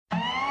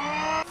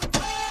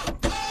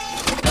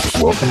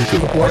Welcome to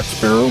the Black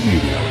Sparrow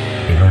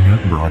Media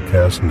Internet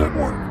Broadcast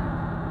Network.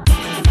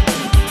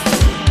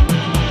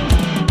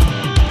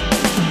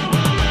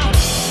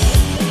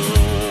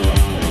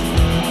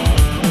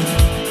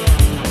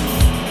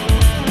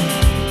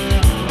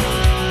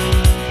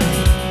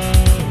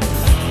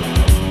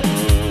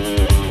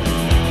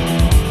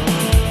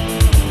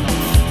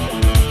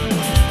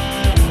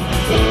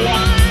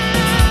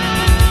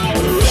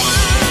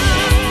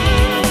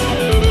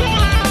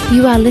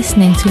 You are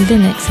listening to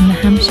Linux in the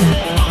Ham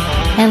Shack.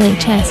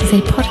 LHS is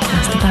a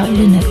podcast about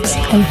Linux,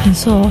 open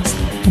source,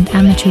 and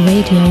amateur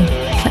radio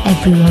for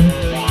everyone.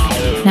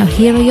 Now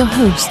here are your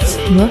hosts,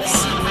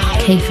 Russ,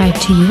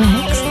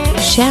 K52UX,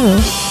 Cheryl,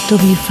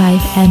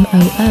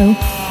 W5MOO,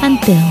 and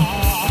Bill,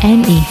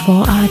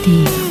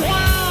 NE4RD.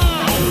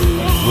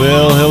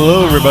 Well,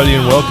 hello everybody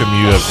and welcome.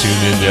 You have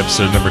tuned in to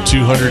episode number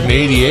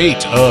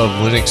 288 of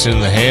Linux in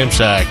the Ham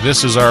Shack.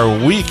 This is our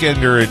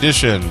weekender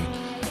edition.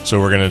 So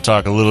we're going to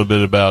talk a little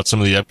bit about some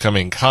of the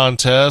upcoming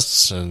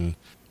contests and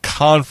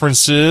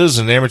conferences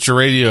and amateur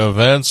radio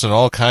events and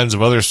all kinds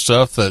of other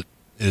stuff that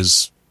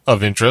is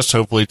of interest,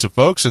 hopefully, to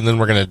folks. And then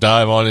we're going to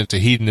dive on into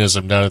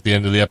hedonism down at the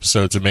end of the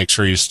episode, so make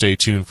sure you stay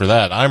tuned for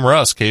that. I'm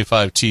Russ,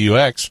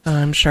 K5TUX.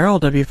 I'm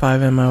Cheryl,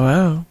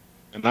 W5MOO.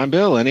 And I'm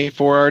Bill,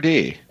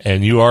 NE4RD.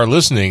 And you are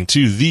listening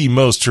to the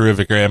most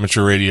terrific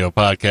amateur radio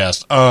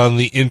podcast on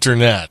the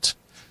internet.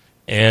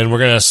 And we're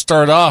going to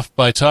start off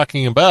by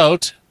talking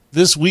about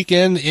this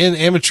weekend in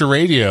amateur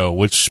radio,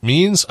 which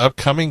means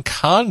upcoming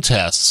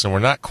contests. And we're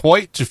not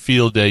quite to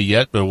field day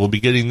yet, but we'll be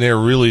getting there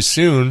really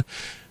soon.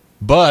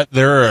 But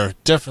there are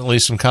definitely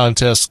some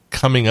contests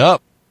coming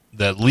up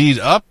that lead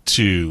up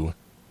to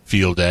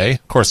field day.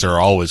 Of course, there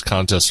are always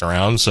contests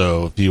around,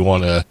 so if you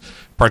want to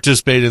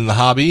participate in the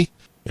hobby,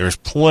 there's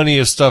plenty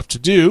of stuff to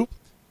do.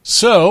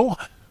 So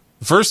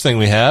the first thing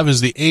we have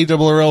is the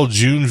ARRL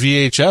June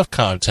VHF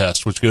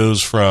contest, which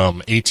goes from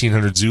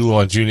 1800 Zulu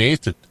on June 8th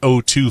to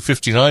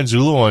 0259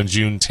 Zulu on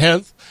June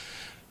 10th.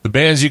 The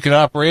bands you can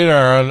operate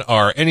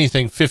are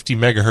anything 50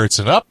 megahertz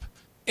and up.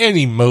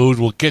 Any mode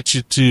will get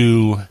you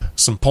to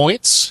some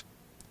points.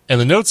 And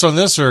the notes on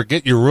this are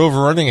get your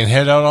rover running and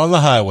head out on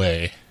the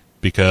highway,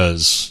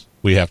 because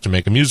we have to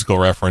make a musical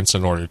reference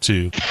in order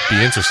to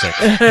be interesting.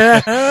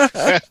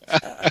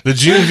 The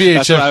June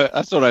VHF...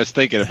 That's what I was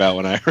thinking about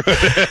when I wrote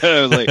it.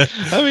 I was like,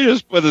 let me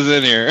just put this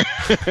in here.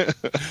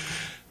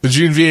 The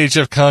June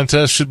VHF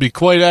contest should be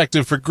quite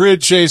active for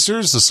grid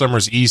chasers. The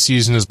summer's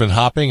E-season has been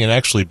hopping, and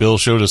actually Bill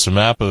showed us a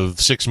map of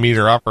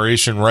 6-meter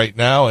operation right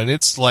now, and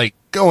it's like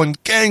going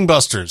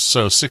gangbusters.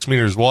 So 6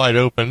 meters wide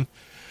open.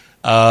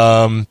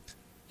 And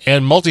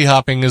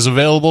multi-hopping is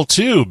available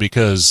too,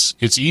 because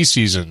it's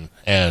E-season,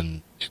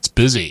 and it's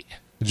busy.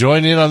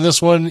 Join in on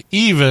this one,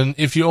 even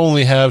if you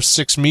only have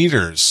 6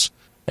 meters.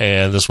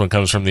 And this one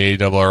comes from the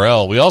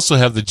ARRL. We also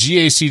have the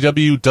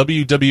GACW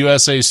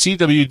WWSA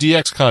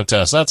CWDX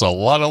contest. That's a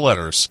lot of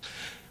letters.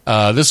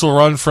 This will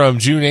run from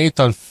June 8th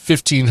on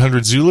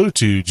 1500 Zulu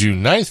to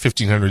June 9th,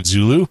 1500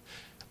 Zulu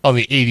on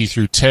the 80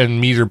 through 10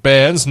 meter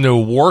bands. No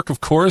work, of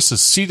course.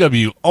 It's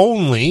CW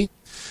only.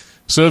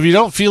 So if you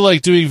don't feel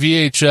like doing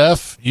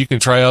VHF, you can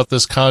try out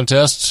this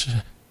contest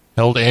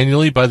held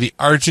annually by the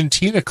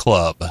Argentina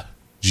Club,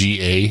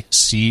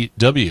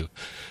 GACW.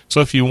 So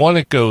if you want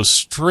to go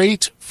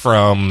straight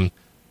from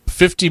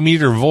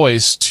 50-meter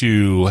voice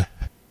to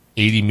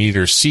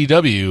 80-meter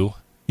CW,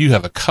 you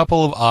have a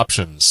couple of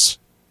options.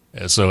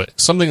 So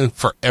something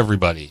for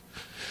everybody.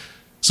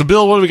 So,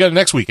 Bill, what do we got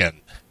next weekend?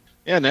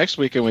 Yeah, next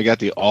weekend we got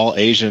the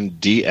All-Asian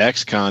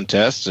DX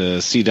contest,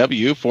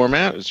 CW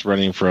format. It's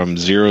running from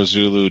 0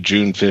 Zulu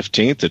June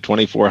 15th to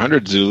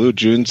 2400 Zulu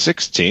June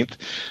 16th.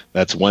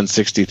 That's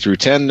 160 through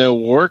 10, no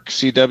work,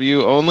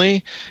 CW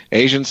only.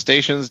 Asian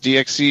stations,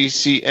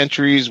 DXCC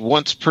entries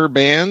once per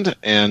band,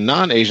 and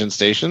non-Asian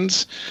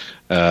stations,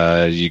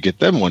 you get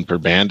them one per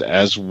band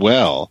as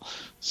well.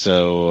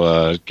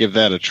 So give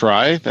that a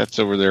try. That's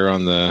over there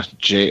on the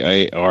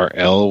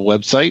JARL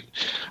website.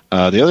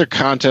 The other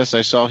contest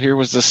I saw here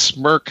was the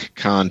Smirk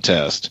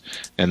contest,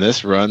 and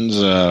this runs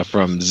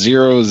from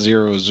 00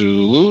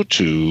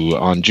 Zulu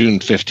on June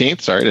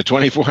 15th, to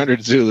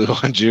 2400 Zulu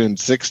on June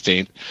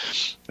 16th.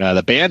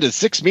 The band is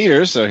 6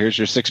 meters, so here's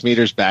your 6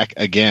 meters back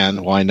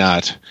again. Why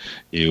not?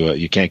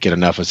 You can't get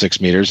enough of 6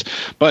 meters,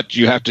 but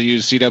you have to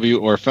use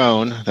CW or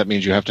phone. That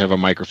means you have to have a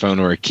microphone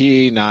or a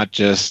key, not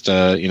just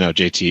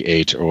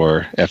JT8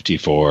 or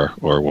FT4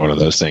 or one of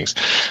those things.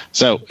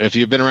 So if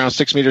you've been around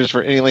 6 meters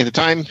for any length of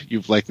time,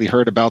 you've likely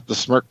heard about the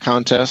Smirk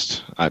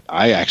contest.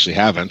 I actually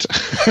haven't.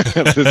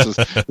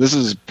 This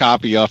is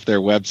copy off their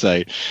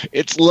website.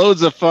 It's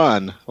loads of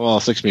fun. Well,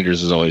 6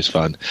 meters is always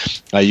fun.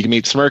 You can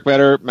meet Smirk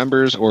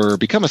members or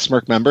become a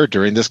Smirk member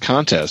during this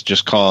contest.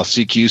 Just call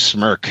CQ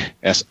Smirk,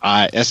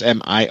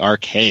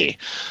 SMIRK.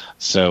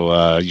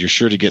 So you're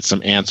sure to get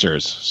some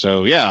answers.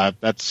 So yeah,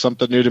 that's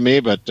something new to me.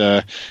 But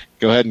go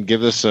ahead and give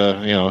this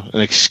an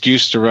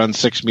excuse to run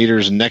 6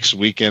 meters next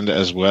weekend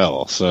as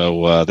well.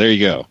 So there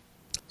you go.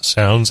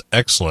 Sounds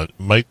excellent.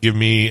 Might give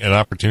me an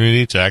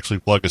opportunity to actually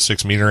plug a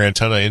 6-meter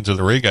antenna into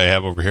the rig I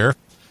have over here.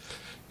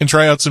 and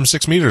try out some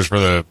 6 meters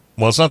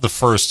it's not the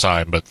first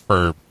time, but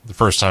for the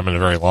first time in a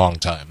very long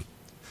time.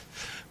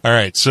 All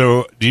right.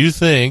 So do you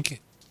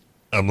think,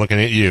 I'm looking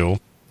at you.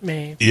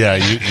 Me. Yeah.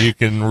 You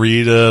can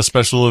read a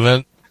special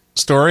event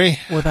story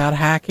Without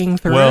hacking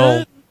through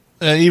it?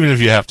 Even if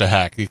you have to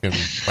hack, you can.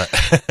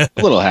 A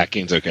little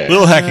hacking's okay.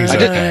 Little hacking's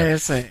okay. I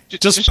see.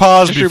 Just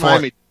pause before.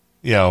 Remind me,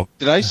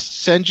 Did I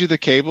send you the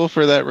cable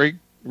for that rig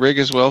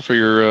as well for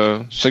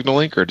your signal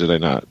link, or did I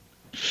not?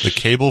 the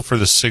cable for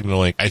the signal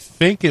link. I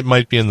think it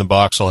might be in the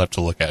box. I'll have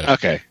to look at it.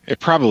 Okay, it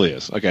probably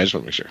is. Okay, I just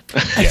want to make sure.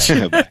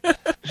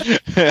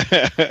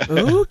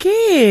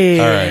 Okay.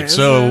 All right.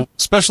 So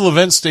special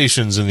event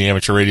stations in the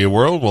amateur radio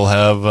world. We'll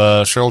have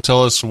Cheryl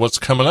tell us what's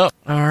coming up.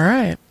 All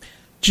right.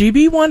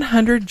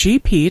 GB100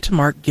 GP to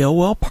mark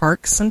Gilwell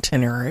Park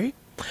centenary.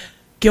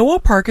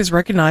 Gilwell Park is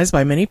recognized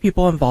by many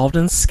people involved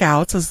in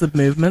Scouts as the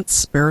movement's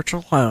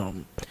spiritual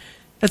home.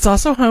 It's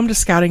also home to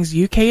Scouting's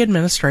UK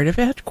administrative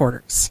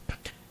headquarters.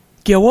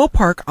 Gilwell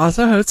Park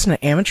also hosts an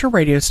amateur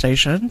radio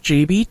station,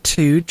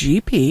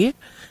 GB2GP,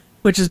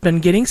 which has been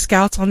getting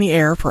Scouts on the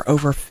air for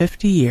over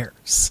 50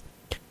 years.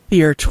 The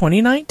year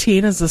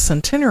 2019 is the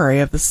centenary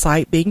of the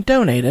site being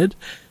donated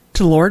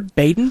to Lord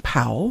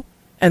Baden-Powell,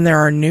 and there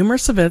are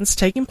numerous events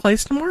taking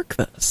place to mark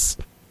this.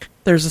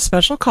 There's a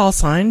special call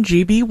sign,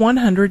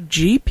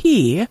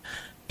 GB100GP,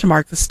 to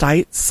mark the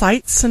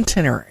site's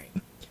centenary.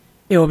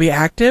 It will be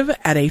active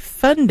at a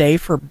fun day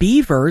for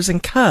beavers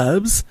and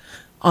cubs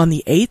on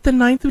the 8th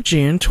and 9th of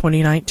June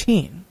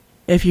 2019.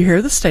 If you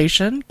hear the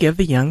station, give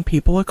the young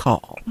people a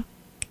call.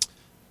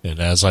 And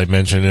as I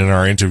mentioned in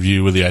our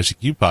interview with the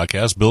ICQ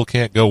podcast, Bill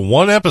can't go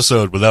one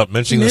episode without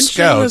mentioning the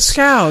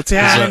Scouts.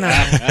 Yeah,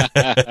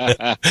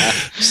 I know.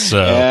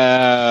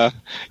 So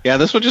yeah,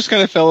 this one just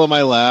kind of fell in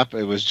my lap.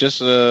 It was just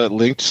a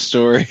linked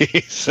story,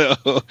 so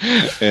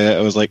I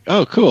was like,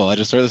 "Oh, cool! I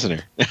just throw this in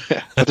here."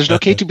 But there's no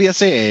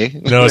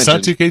K2BSA. No, it's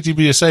not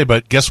 2K2BSA,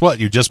 but guess what?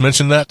 You just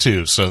mentioned that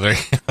too. So there.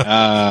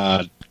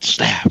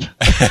 Snap.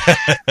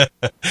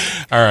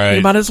 All right.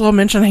 You might as well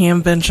mention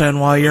Hamvention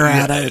while you're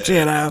at it,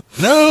 you know.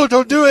 No,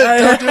 don't do it.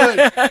 Don't do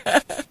it.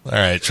 All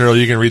right, Cheryl,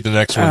 you can read the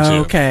next one too.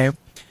 Okay.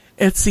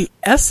 It's the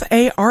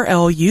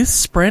SARL Youth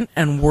Sprint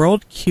and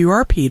World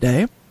QRP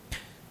Day.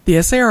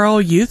 The SARL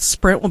Youth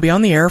Sprint will be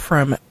on the air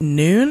from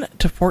noon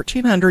to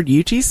 1400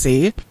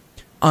 UTC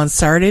on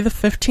Saturday the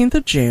 15th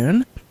of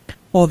June,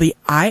 while the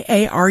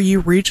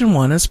IARU Region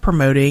 1 is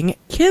promoting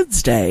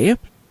Kids Day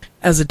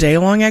as a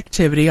day-long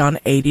activity on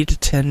 80 to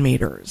 10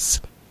 meters.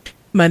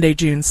 Monday,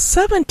 June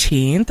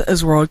 17th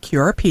is World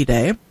QRP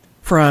Day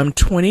from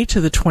 20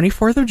 to the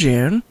 24th of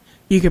June.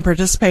 You can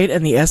participate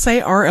in the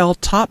SARL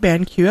Top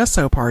Band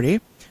QSO party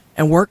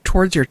and work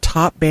towards your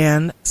Top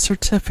Band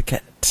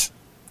certificate.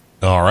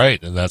 All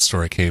right, and that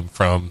story came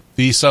from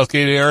the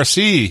Southgate ARC,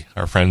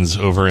 our friends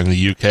over in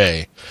the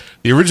UK.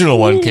 The original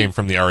one came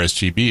from the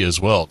RSGB as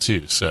well,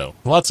 too. So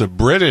lots of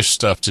British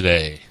stuff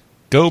today.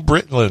 Go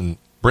Britland.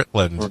 We're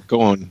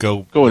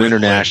going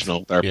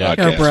international with our podcast.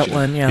 Go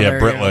Britland, yeah,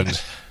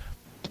 Britland.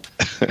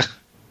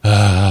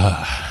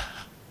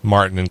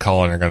 Martin and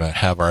Colin are going to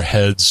have our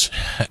heads.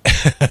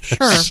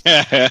 Sure.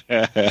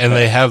 And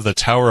they have the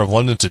Tower of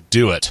London to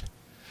do it.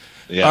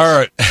 Yes.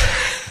 All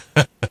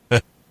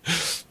right.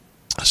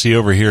 See,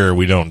 over here,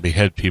 we don't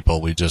behead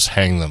people. We just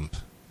hang them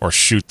or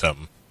shoot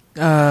them.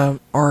 Yeah,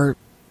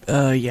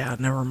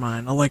 never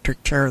mind.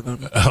 Electric chair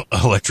them.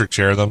 Electric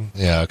chair them?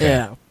 Yeah, okay.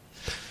 Yeah.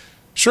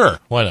 Sure,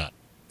 why not?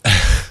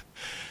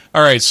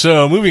 All right,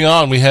 so moving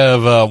on, we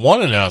have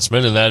one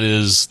announcement, and that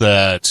is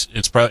that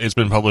it's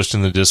been published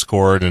in the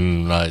Discord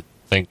and I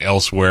think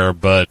elsewhere,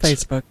 but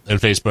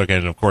Facebook,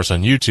 and of course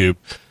on YouTube.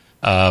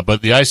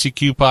 But the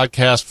ICQ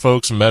podcast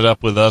folks met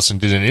up with us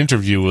and did an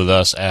interview with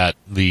us at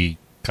the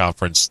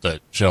conference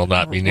that shall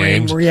not be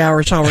named. Yeah,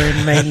 we're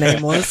already made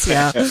nameless.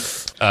 Yeah.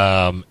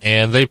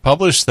 And they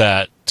published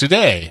that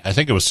today. I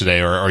think it was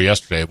today or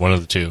yesterday, one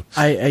of the two.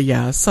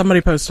 Yeah,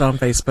 somebody posted on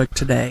Facebook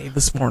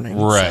this morning.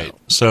 Right.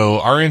 So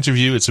our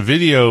interview, it's a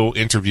video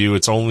interview.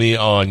 It's only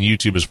on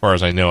YouTube as far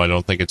as I know. I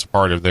don't think it's a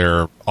part of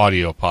their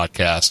audio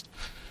podcast.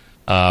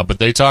 But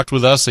they talked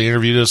with us. They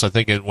interviewed us. I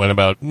think it went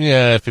about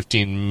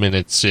 15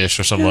 minutes-ish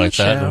or something like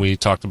that. And we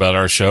talked about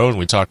our show, and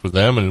we talked with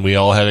them, and we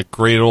all had a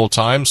great old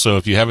time. So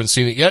if you haven't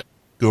seen it yet,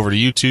 go over to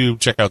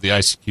YouTube, check out the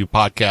ICQ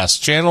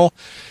podcast channel,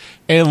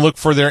 and look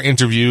for their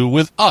interview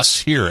with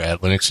us here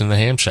at Linux in the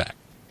Ham Shack.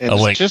 And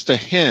it's just a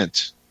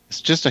hint.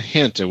 It's just a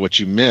hint of what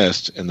you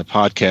missed in the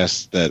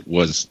podcast that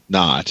was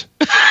not.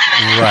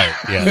 Right.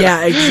 Yeah.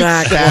 Yeah,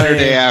 exactly.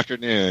 Saturday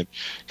afternoon.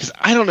 Because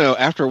I don't know,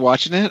 after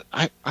watching it,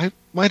 I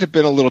might have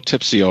been a little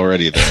tipsy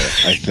already there,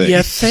 I think.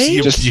 You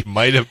think? You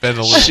might have been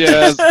a little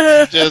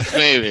just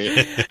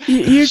maybe.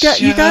 You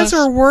guys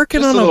are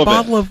working on a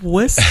bottle of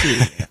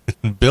whiskey.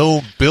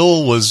 Bill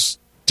was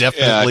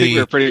definitely I think we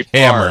were pretty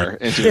hammered.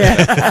 far into it.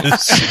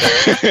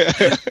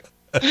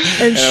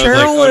 And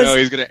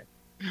Cheryl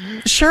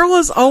Cheryl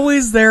is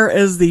always there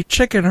as the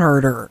chicken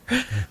herder.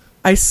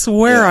 I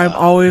swear I'm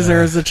always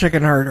there as the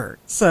chicken herder.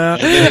 So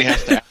and then he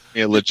has to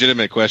me a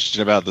legitimate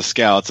question about the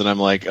Scouts, and I'm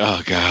like,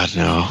 oh God,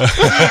 no.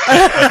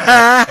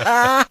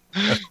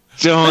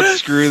 Don't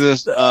screw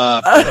this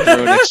up.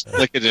 Throw an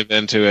explicative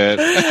into it.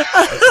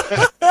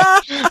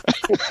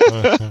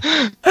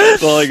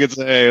 That's all I could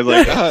say. It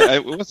was like,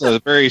 it was a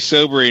very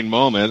sobering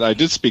moment. I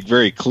did speak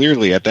very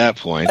clearly at that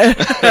point.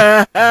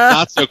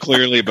 Not so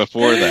clearly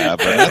before that,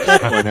 but at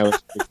that point I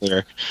was pretty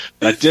clear.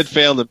 But I did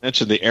fail to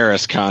mention the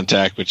Eris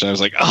contact, which I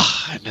was like,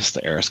 I missed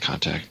the Eris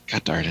contact.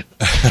 God darn it.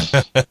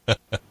 That's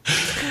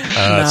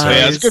right.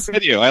 Yeah, it's a good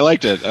video. I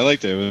liked it.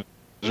 It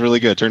was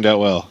really good. Turned out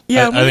well.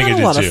 Yeah, I think had it a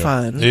did lot too. of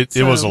fun. It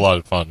was a lot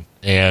of fun,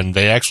 and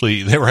they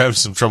were having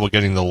some trouble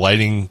getting the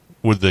lighting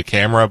with the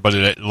camera, but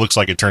it looks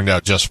like it turned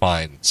out just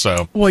fine.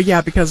 So, well,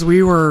 yeah, because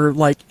we were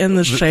like in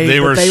the shade.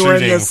 They were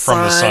shooting in from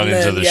the sun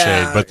into the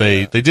shade, but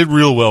they did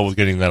real well with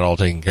getting that all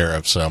taken care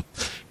of. So,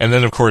 and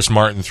then of course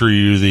Martin threw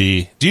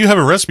you do you have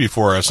a recipe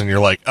for us? And you're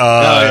like,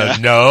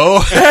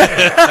 no.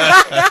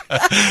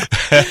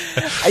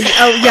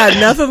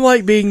 Nothing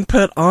like being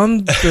put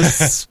on the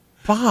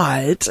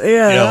spot.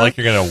 Yeah, like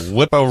you're gonna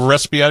whip a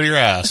recipe out of your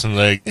ass and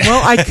like.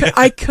 Well,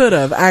 I could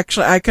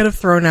have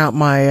thrown out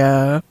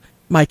my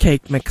my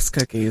cake mix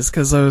cookies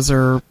because those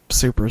are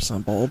super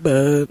simple.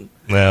 But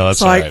no, that's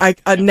so all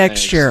right. I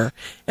next year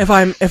if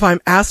I'm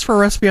asked for a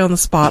recipe on the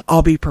spot,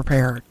 I'll be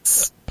prepared.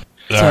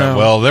 All right,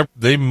 well,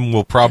 they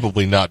will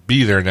probably not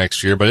be there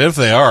next year, but if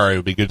they are, it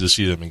would be good to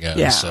see them again.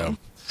 Yeah. So.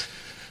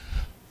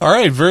 All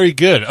right, very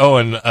good. Oh,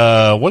 and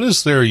what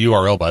is their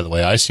URL, by the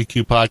way?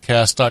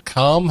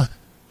 ICQpodcast.com?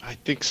 I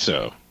think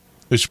so.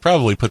 We should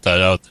probably put that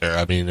out there.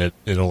 I mean, it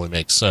only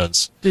makes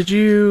sense.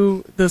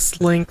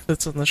 This link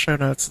that's in the show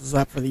notes, is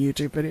that for the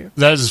YouTube video?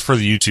 That is for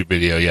the YouTube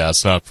video, yeah.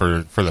 It's not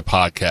for the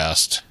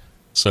podcast.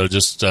 So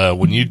just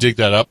when you dig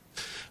that up,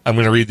 I'm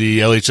going to read the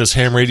LHS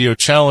Ham Radio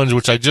Challenge,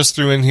 which I just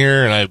threw in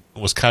here, and I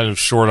was kind of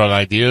short on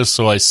ideas.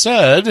 So I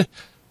said,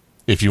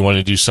 if you want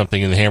to do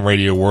something in the ham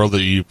radio world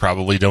that you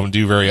probably don't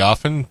do very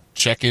often,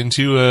 check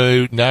into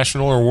a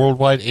national or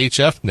worldwide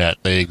HF net.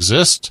 They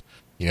exist.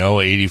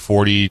 80,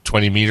 40,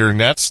 20 meter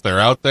nets, they're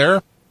out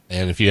there.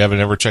 And if you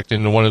haven't ever checked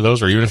into one of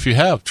those, or even if you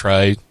have,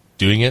 try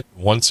doing it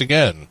once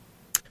again.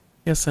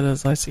 Yes, it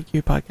is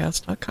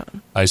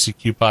ICQpodcast.com.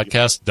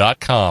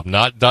 ICQpodcast.com,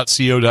 not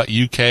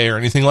 .co.uk or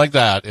anything like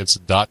that. It's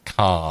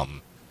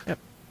 .com. Yep.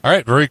 All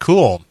right, very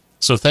cool.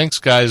 So thanks,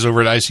 guys,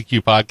 over at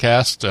ICQ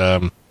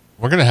Podcast.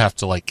 We're going to have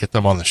to, get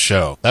them on the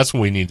show. That's what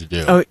we need to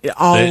do. Oh,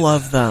 all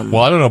of them.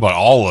 Well, I don't know about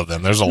all of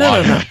them. There's a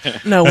lot of them.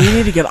 No, we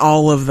need to get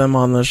all of them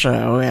on the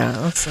show,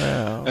 yeah.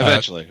 So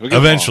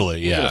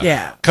Eventually. Yeah.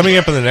 Yeah. Coming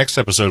up in the next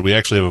episode, we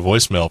actually have a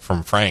voicemail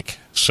from Frank.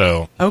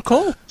 So. Oh,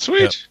 cool.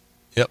 Sweet.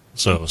 Yep.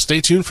 So stay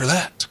tuned for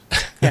that.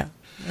 Yeah.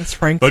 That's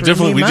Frank. But we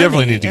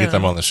definitely need to get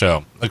them on the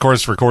show. Of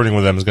course, recording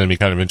with them is going to be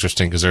kind of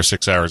interesting because they're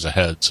 6 hours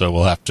ahead, so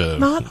we'll have to.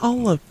 Not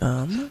all of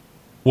them.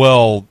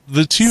 Well,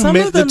 the two Some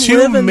of them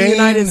live in the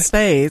United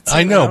States.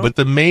 I know, but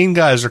the main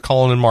guys are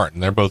Colin and Martin.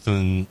 They're both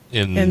in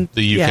the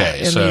UK,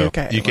 the UK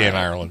right. And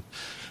Ireland.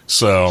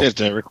 So they have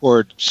to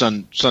record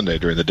Sunday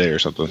during the day or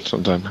something.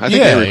 Sometime I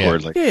think they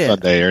record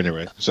Sunday or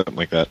anyway, something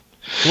like that.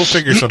 We'll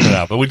figure something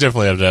out, but we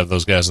definitely have to have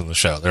those guys on the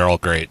show. They're all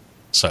great.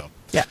 So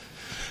yeah.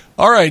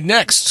 All right,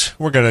 next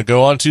we're going to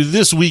go on to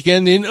This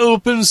Weekend in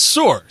Open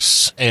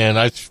Source, and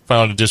I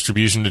found a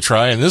distribution to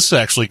try, and this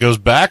actually goes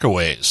back a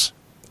ways.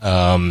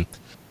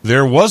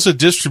 There was a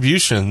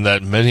distribution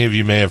that many of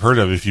you may have heard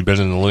of if you've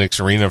been in the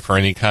Linux arena for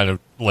any kind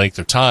of length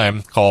of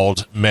time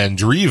called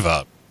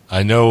Mandriva.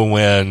 I know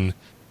when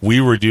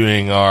we were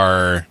doing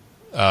our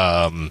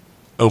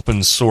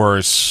open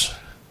source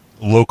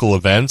local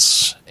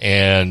events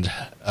and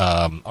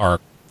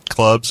our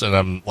clubs, and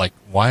I'm like,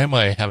 why am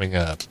I having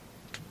a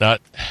not?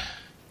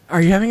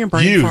 Are you having a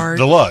brain fart?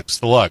 The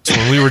lugs.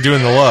 When we were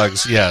doing the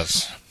lugs,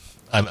 yes.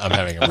 I'm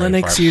having a brain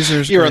Linux fart.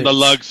 users. You're on the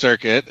lug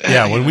circuit.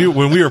 Yeah, when we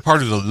were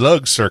part of the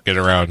lug circuit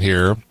around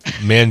here,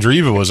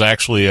 Mandriva was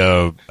actually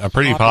a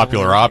pretty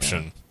popular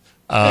option.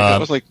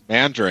 That was like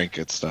Mandrake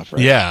and stuff,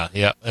 right? Yeah,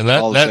 and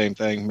that all the same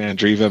thing.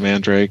 Mandriva,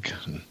 Mandrake,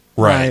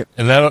 right?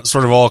 And that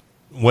sort of all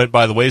went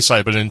by the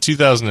wayside. But in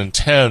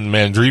 2010,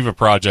 Mandriva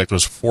project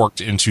was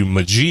forked into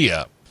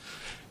Magia,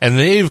 and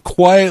they've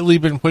quietly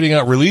been putting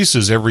out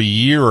releases every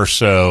year or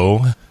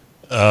so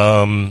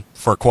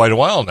for quite a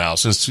while now,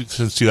 since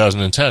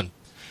 2010.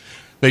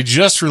 They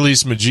just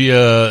released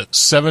Magia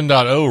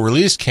 7.0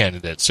 release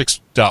candidate.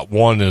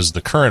 6.1 is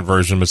the current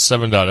version, but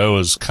 7.0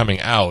 is coming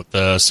out.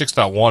 The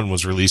 6.1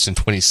 was released in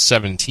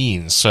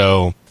 2017,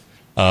 so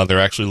they're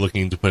actually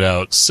looking to put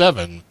out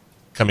 7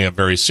 coming up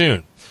very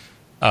soon.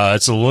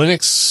 It's a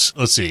Linux,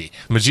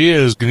 Magia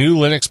is a GNU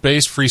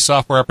Linux-based free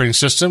software operating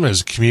system. It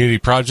is a community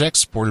project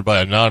supported by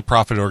a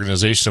non-profit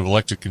organization of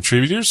elected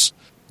contributors.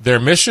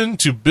 Their mission,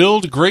 to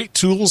build great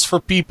tools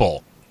for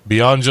people.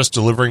 Beyond just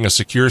delivering a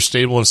secure,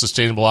 stable, and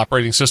sustainable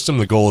operating system,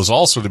 the goal is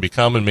also to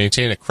become and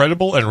maintain a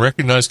credible and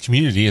recognized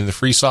community in the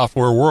free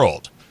software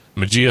world.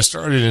 Magia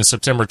started in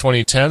September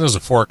 2010 as a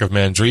fork of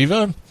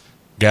Mandriva,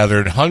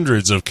 gathered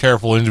hundreds of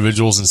careful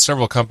individuals in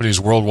several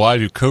companies worldwide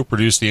who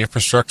co-produced the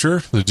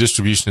infrastructure, the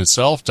distribution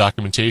itself,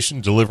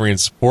 documentation, delivery, and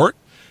support,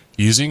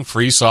 using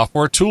free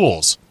software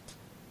tools.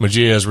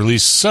 Magia has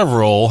released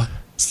several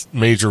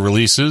major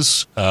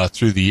releases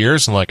through the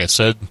years, and like I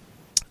said,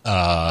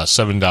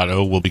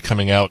 7.0 will be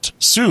coming out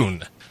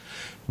soon.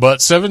 But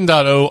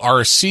 7.0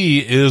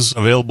 RC is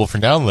available for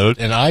download,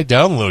 and I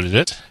downloaded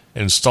it,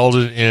 installed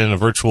it in a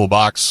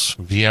VirtualBox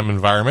VM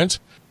environment,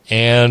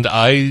 and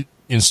I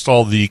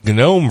installed the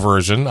GNOME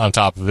version on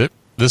top of it.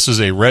 This is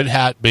a Red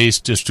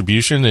Hat-based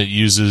distribution. It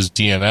uses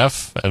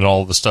DNF and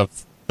all the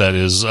stuff that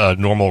is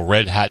normal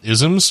Red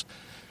Hat-isms.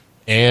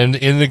 And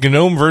in the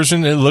GNOME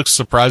version, it looks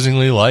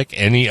surprisingly like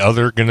any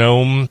other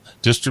GNOME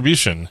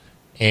distribution.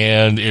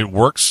 And it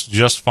works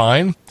just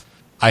fine.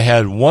 I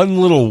had one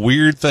little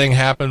weird thing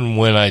happen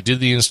when I did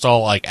the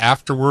install, like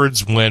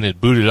afterwards when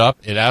it booted up.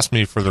 It asked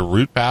me for the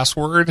root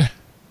password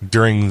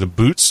during the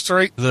boot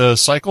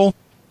cycle.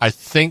 I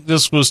think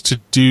this was to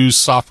do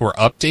software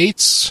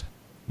updates,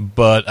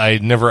 but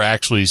I'd never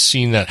actually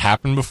seen that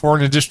happen before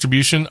in a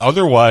distribution.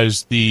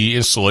 Otherwise, the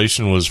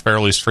installation was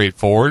fairly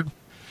straightforward.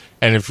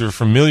 And if you're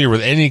familiar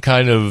with any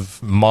kind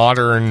of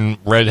modern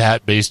Red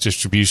Hat-based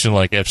distribution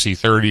like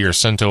FC30 or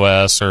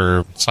CentOS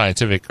or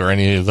Scientific or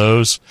any of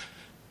those,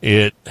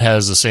 it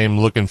has the same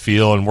look and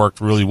feel and worked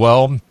really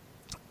well.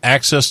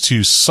 Access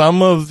to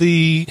some of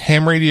the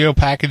ham radio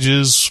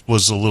packages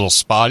was a little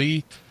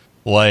spotty,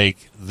 like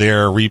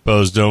their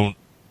repos don't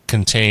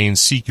contain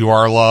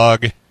CQR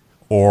log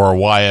or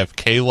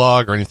YFK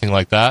log or anything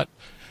like that.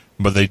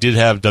 But they did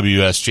have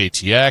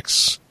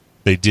WSJTX.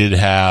 They did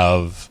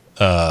have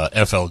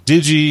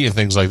FLDigi and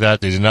things like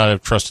that. They did not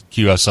have trusted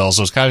QSL,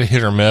 so it's kind of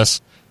hit or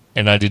miss.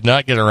 And I did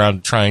not get around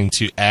to trying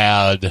to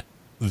add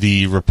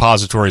the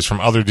repositories from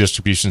other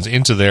distributions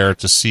into there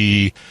to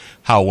see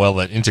how well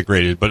that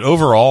integrated. But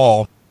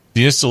overall,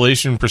 the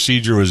installation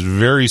procedure was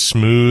very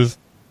smooth,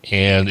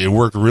 and it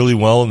worked really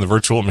well in the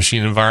virtual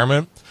machine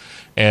environment.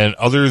 And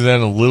other than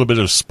a little bit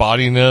of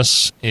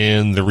spottiness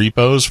in the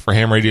repos for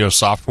ham radio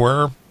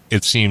software,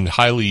 it seemed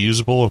highly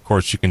usable. Of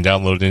course, you can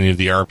download any of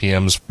the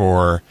RPMs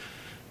for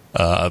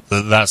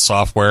that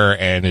software,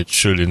 and it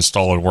should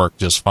install and work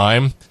just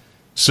fine.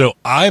 So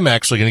I'm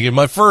actually going to give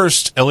my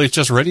first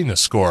LHS readiness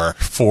score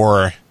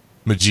for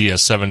Magia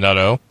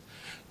 7.0.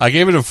 I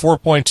gave it a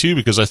 4.2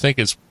 because I think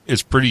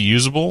it's pretty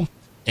usable,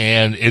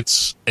 and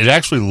it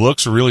actually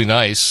looks really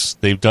nice.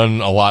 They've done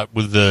a lot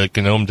with the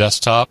GNOME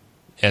desktop,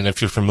 and if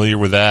you're familiar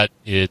with that,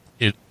 it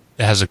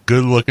has a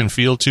good look and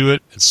feel to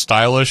it. It's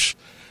stylish,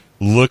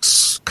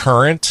 looks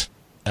current,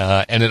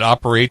 and it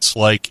operates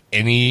like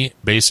any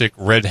basic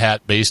Red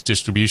Hat-based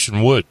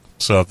distribution would.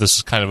 So if this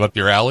is kind of up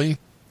your alley,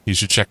 you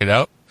should check it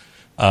out.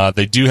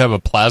 They do have a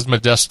Plasma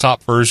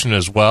desktop version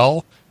as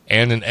well,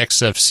 and an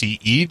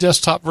XFCE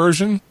desktop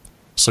version.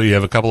 So you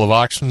have a couple of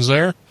options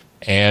there,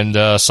 and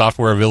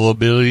software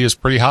availability is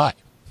pretty high.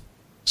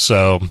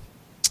 So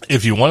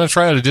if you want to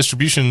try out a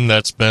distribution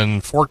that's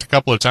been forked a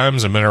couple of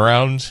times and been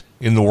around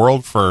in the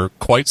world for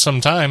quite some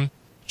time,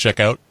 check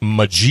out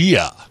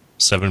Magia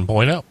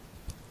 7.0.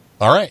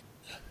 All right.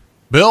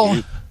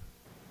 Bill,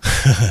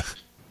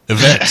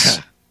 events.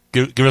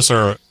 Give us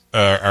our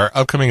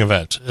upcoming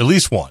event, at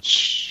least one.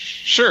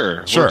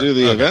 Sure. We'll do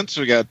the events.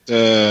 We got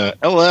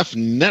LF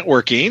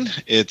Networking.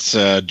 It's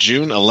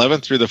June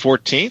 11th through the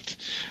 14th.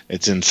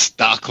 It's in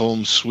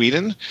Stockholm,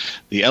 Sweden.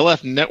 The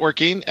LF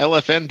Networking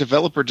LFN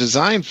Developer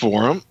Design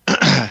Forum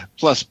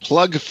plus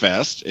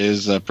Plugfest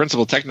is a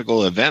principal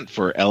technical event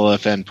for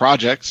LFN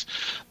projects.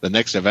 The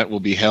next event will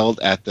be held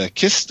at the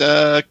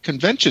Kista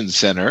Convention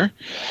Center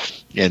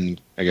in,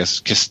 I guess,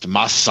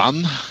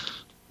 Kistmassan.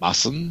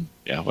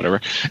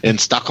 In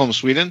Stockholm,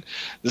 Sweden.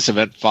 This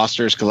event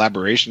fosters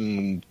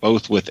collaboration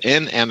both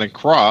within and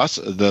across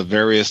the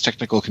various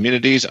technical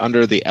communities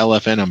under the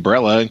LFN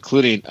umbrella,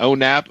 including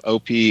ONAP,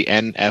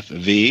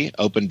 OPNFV,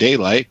 Open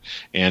Daylight,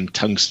 and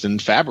Tungsten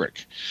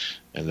Fabric.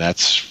 And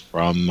that's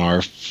from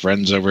our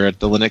friends over at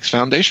the Linux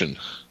Foundation.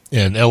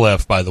 And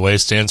LF, by the way,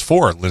 stands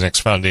for Linux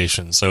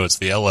Foundation. So it's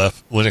the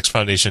LF Linux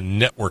Foundation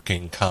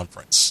Networking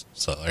Conference.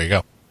 So there you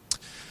go.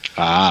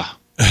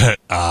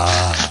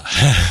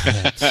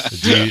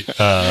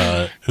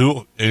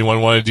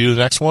 Anyone want to do the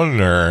next one,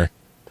 or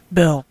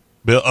Bill?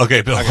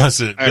 Okay, Bill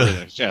wants it.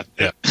 Yeah.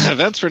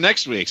 Events for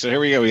next week. So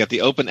here we go. We got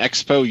the Open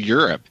Expo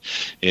Europe.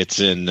 It's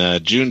in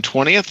June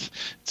 20th.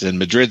 It's in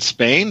Madrid,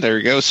 Spain. There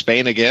you go.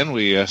 Spain again.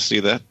 We see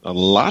that a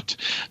lot.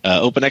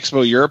 Open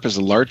Expo Europe is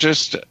the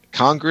largest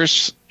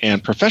congress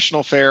and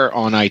professional fair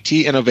on IT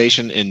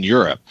innovation in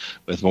Europe.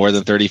 With more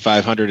than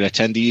 3,500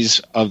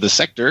 attendees of the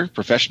sector,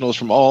 professionals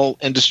from all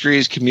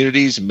industries,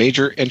 communities,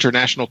 major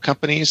international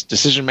companies,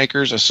 decision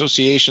makers,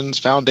 associations,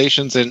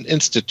 foundations, and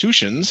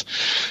institutions,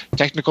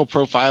 technical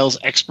profiles,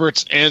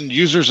 experts, and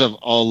users of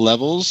all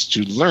levels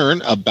to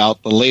learn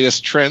about the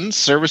latest trends,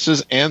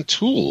 services, and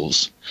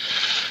tools.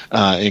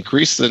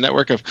 Increase the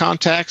network of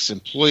contacts,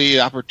 employee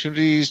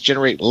opportunities,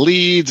 generate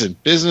leads,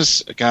 and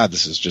business. God,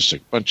 this is just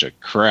a bunch of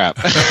crap.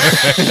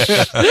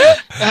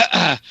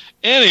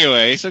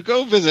 Anyway, so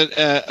go visit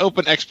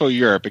Open Expo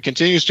Europe. It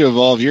continues to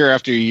evolve year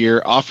after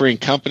year, offering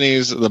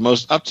companies the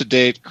most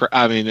up-to-date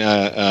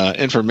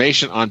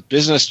information on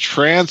business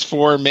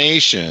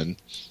transformation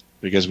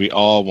because we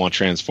all want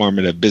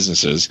transformative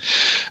businesses,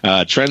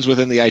 trends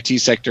within the IT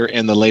sector,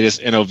 and the latest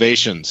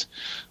innovations.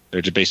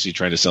 They're just basically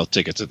trying to sell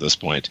tickets at this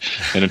point.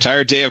 An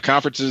entire day of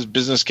conferences,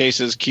 business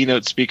cases,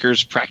 keynote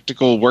speakers,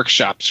 practical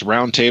workshops,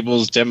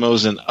 roundtables,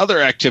 demos, and other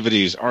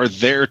activities are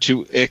there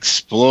to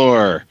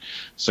explore.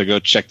 So go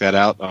check that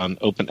out on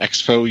Open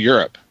Expo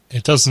Europe.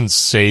 It doesn't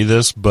say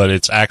this, but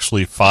it's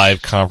actually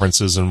 5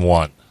 conferences in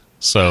one.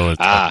 So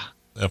it's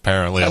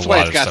apparently that's a why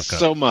lot it's got of stuff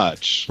so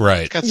much.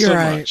 Right. It's got You're so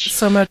right. much.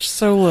 So much,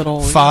 so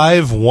little.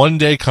 5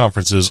 one-day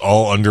conferences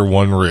all under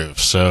one roof.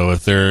 So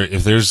if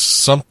there's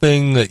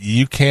something that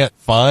you can't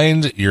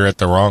find, you're at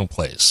the wrong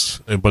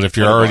place. But if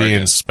you're already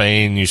in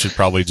Spain, you should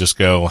probably just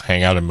go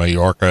hang out in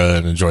Mallorca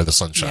and enjoy the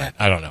sunshine.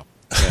 Yeah. I don't know.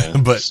 Yeah,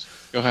 but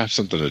go have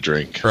something to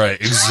drink.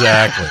 right,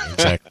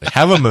 exactly.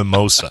 Have a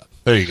mimosa.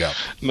 There you go.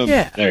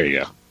 Yeah. There you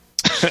go.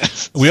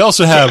 We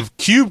also have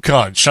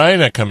KubeCon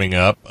China coming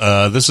up.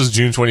 This is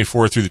June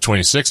 24th through the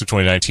 26th of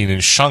 2019 in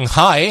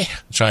Shanghai,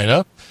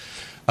 China.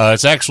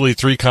 It's actually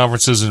 3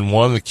 conferences in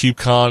one, the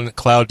KubeCon,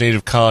 Cloud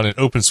Native Con, and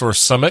Open Source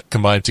Summit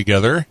combined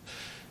together.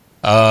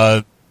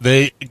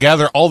 They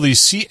gather all these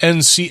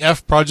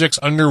CNCF projects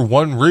under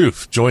one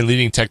roof, join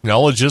leading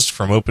technologists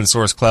from open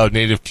source cloud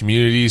native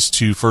communities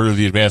to further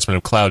the advancement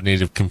of cloud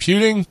native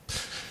computing.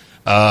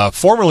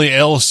 Formerly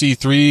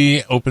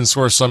LC3, Open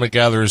Source Summit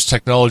gathers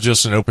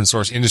technologists and open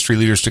source industry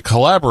leaders to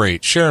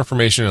collaborate, share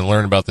information, and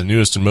learn about the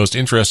newest and most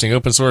interesting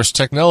open source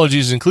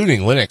technologies,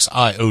 including Linux,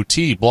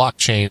 IoT,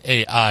 blockchain,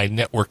 AI,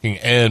 networking,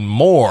 and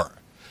more.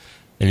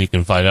 And you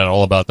can find out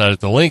all about that at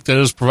the link that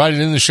is provided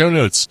in the show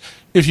notes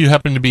if you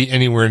happen to be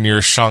anywhere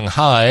near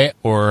Shanghai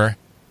or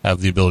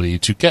have the ability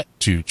to get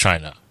to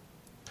China.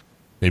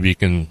 Maybe you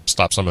can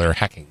stop some of their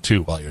hacking,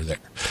 too, while you're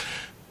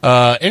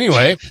there.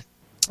 Anyway...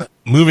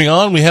 Moving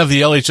on, we have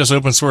the LHS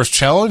Open Source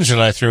Challenge,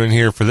 and I threw in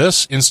here for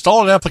this.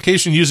 Install an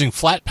application using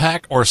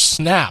Flatpak or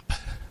Snap.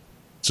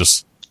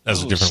 Just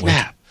as a different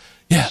Snap. way.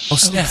 Yeah,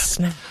 Snap.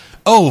 Snap.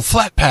 Oh,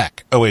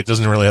 Flatpak. Oh, wait, it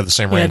doesn't really have the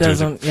same Yeah, ring it to it.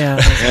 doesn't. Yeah.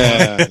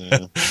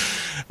 Yeah.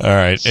 All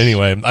right.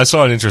 Anyway, I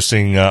saw an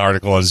interesting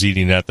article on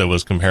ZDNet that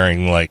was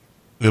comparing,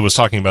 it was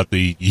talking about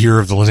the year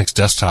of the Linux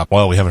desktop.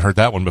 Well, we haven't heard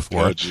that one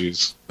before. Oh,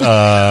 jeez.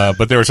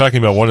 But they were talking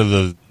about one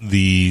of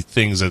the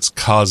things that's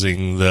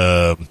causing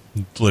the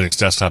Linux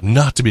desktop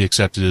not to be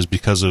accepted is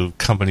because of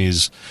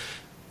companies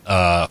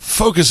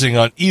focusing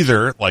on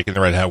either, like in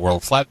the Red Hat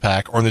world,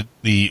 Flatpak, or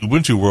the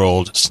Ubuntu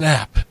world,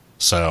 Snap.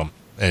 So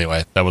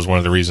anyway, that was one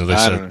of the reasons they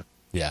said,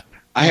 yeah.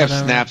 I have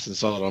Snaps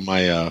installed on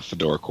my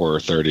Fedora Core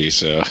 30,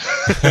 so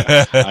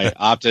I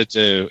opted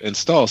to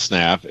install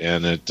Snap,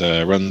 and it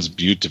runs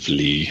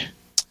beautifully.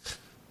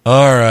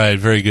 All right,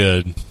 very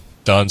good.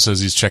 Don says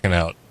he's checking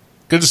out.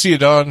 Good to see you,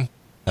 Don.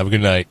 Have a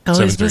good night. Oh,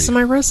 he's 7:30. missing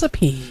my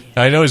recipe.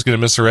 I know he's going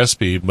to miss the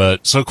recipe,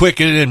 but so quick,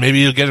 get it in. Maybe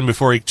you'll get him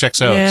before he checks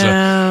out.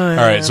 Yeah,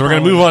 all right, so we're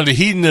going to move on to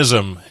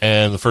hedonism.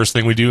 And the first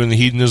thing we do in the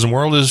hedonism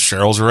world is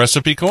Cheryl's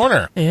Recipe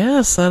Corner.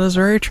 Yes, that is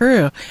very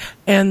true.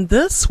 And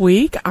this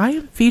week, I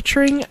am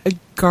featuring a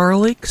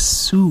garlic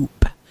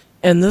soup.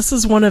 And this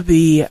is one of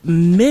the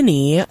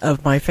many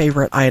of my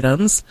favorite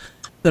items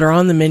that are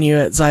on the menu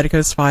at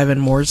Zydeco's 5 in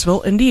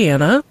Mooresville,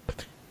 Indiana,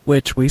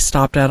 which we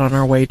stopped at on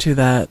our way to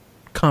that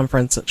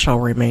conference that shall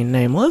remain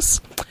nameless.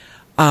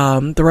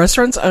 The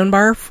restaurant's owned by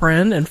our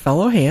friend and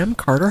fellow ham,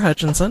 Carter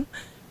Hutchinson,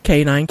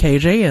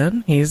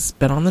 K9KJN. He's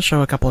been on the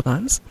show a couple of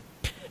times.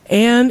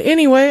 And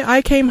anyway,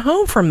 I came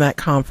home from that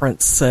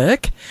conference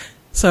sick,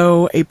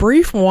 so a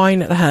brief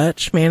wine at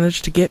Hutch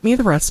managed to get me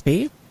the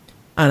recipe,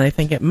 and I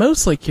think it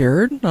mostly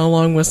cured,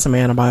 along with some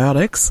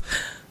antibiotics,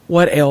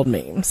 what ailed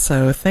me.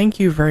 So thank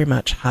you very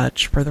much,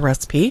 Hutch, for the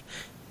recipe.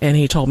 And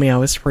he told me I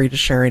was free to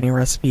share any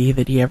recipe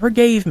that he ever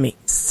gave me.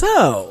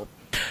 So,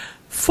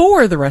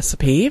 for the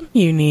recipe,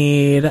 you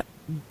need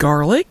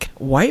garlic,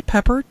 white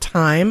pepper,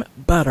 thyme,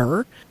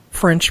 butter,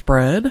 French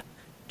bread,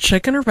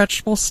 chicken or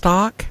vegetable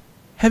stock,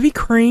 heavy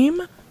cream,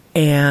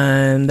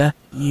 and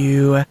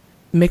you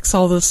mix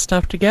all this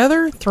stuff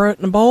together, throw it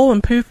in a bowl,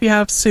 and poof, you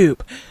have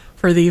soup.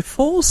 For the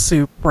full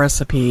soup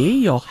recipe,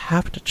 you'll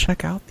have to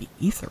check out the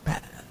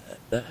Etherpad.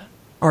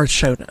 Or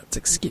show notes,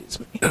 excuse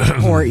me.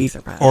 Or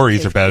Etherpad. Or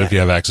Etherpad if you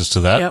have access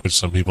to that, Yep. which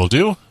some people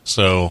do.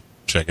 So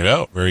check it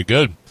out. Very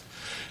good.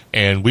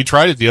 And we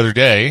tried it the other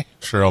day.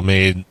 Cheryl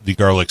made the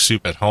garlic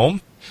soup at home,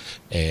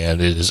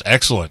 and it is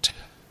excellent.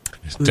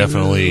 It's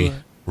definitely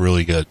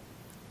really good.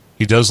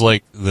 He does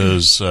like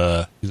those,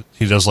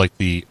 he does like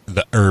the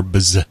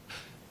herbs,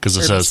 because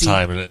it says Herbsy.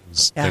 thyme and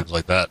things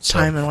like that. So.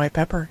 Thyme and white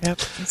pepper, yep.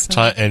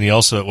 And he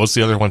also, what's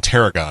the other one?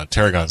 Tarragon.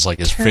 Tarragon's like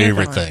his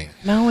favorite thing.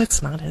 No,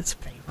 it's not his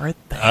favorite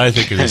thing. I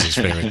think it is his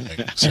favorite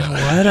thing. So.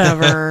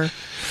 Whatever.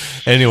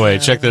 Anyway,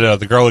 check that out.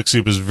 The garlic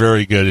soup is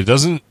very good.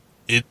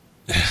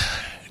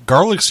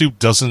 Garlic soup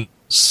doesn't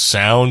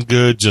sound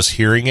good just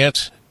hearing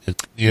it.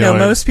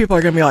 Most people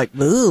are going to be like,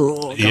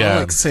 ooh,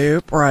 garlic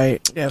soup.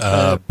 Right.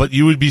 Yeah, but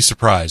you would be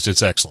surprised.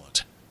 It's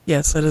excellent.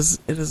 yes, it is.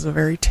 It is a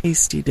very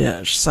tasty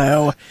dish.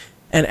 So,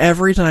 and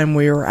every time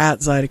we were at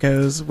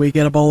Zydeco's, we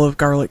get a bowl of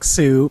garlic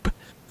soup.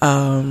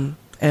 And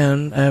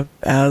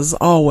as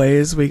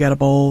always, we got a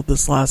bowl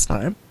this last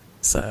time.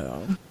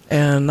 So,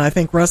 and I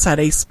think Russ had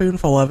a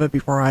spoonful of it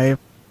before I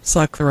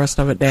sucked the rest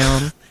of it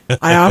down.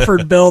 I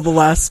offered Bill the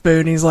last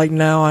spoon. He's like,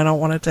 no, I don't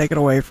want to take it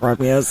away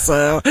from you.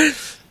 So,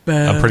 but,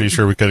 I'm pretty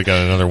sure we could have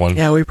got another one.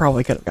 Yeah, we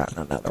probably could have gotten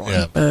another one.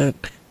 Yeah. But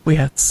we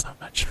had so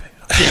much food.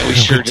 Yeah, we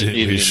sure didn't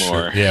need any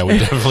more. Yeah, we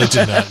definitely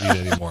did not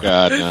need any more.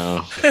 God,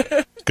 no.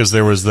 Because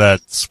there was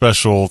that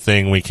special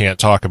thing we can't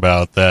talk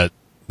about that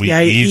we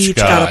each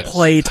got a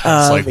plate it's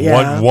of.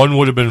 Like one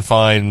would have been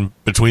fine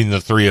between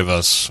the three of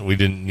us. We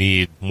didn't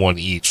need one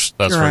each.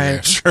 That's right.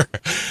 for sure.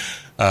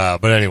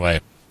 But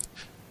anyway.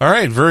 All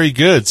right, very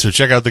good. So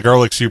check out the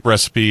garlic soup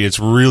recipe. It's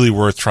really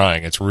worth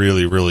trying. It's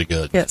really, really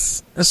good.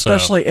 Yes,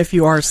 especially if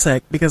you are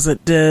sick, because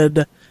it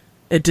did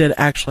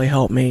actually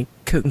help me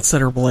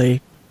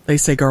considerably. They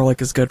say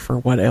garlic is good for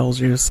what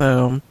ails you,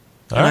 so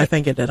and I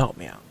think it did help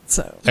me out.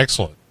 So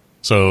excellent.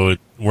 So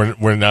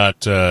we're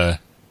not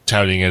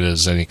touting it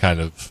as any kind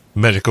of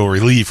medical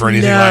relief or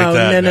anything like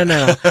that.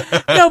 No.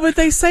 No, but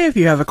they say if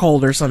you have a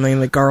cold or something,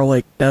 the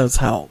garlic does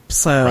help.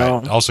 So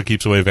right. Also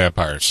keeps away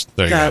vampires.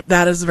 There you go.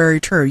 That is very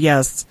true.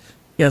 Yes,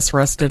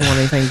 Russ didn't want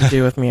anything to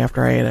do with me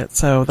after I ate it,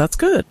 so that's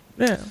good.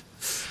 Yeah.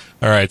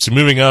 All right. So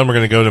moving on, we're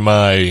going to go to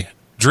my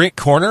drink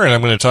corner, and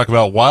I'm going to talk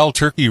about Wild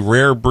Turkey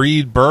Rare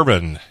Breed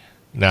Bourbon.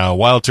 Now,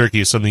 Wild Turkey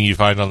is something you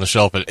find on the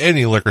shelf at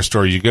any liquor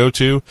store you go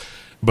to,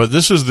 but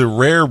this is the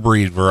rare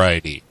breed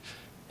variety.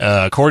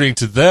 According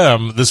to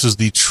them, this is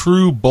the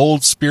true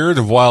bold spirit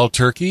of Wild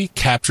Turkey,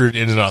 captured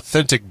in an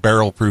authentic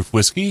barrel-proof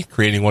whiskey,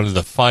 creating one of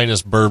the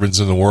finest bourbons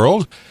in the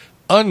world.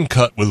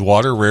 Uncut with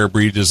water, Rare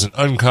Breed is an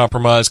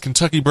uncompromised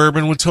Kentucky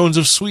bourbon with tones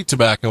of sweet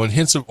tobacco and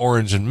hints of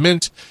orange and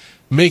mint,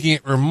 making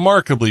it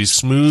remarkably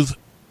smooth.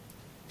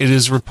 It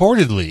is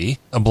reportedly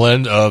a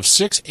blend of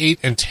 6, 8,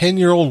 and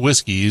 10-year-old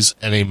whiskeys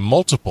and a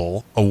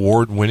multiple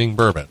award-winning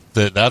bourbon.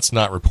 That's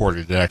not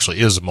reported. It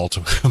actually is a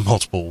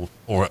multiple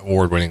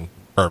award-winning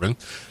bourbon.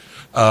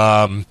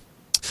 The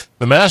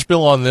mash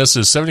bill on this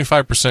is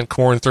 75%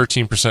 corn,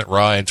 13%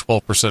 rye, and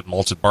 12%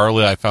 malted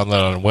barley. I found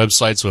that on a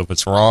website, so if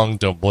it's wrong,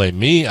 don't blame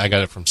me. I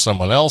got it from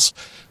someone else.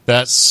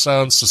 That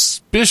sounds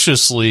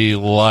suspiciously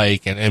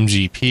like an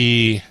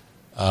MGP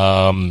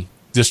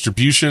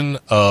distribution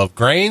of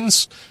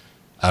grains.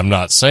 I'm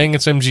not saying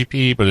it's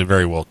MGP, but it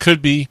very well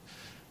could be.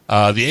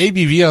 The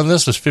ABV on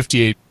this was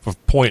 58.4%,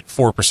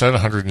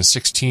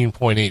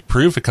 116.8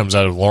 proof. It comes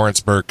out of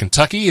Lawrenceburg,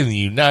 Kentucky in the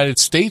United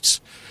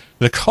States.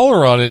 The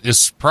color on it is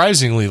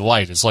surprisingly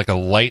light. It's like a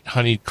light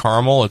honeyed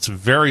caramel. It's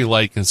very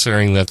light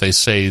considering that they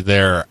say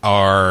there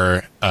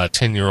are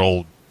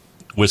 10-year-old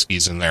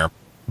whiskeys in there,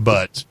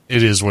 but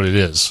it is what it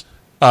is.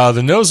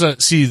 The nose,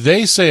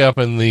 they say up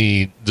in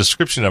the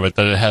description of it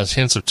that it has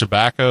hints of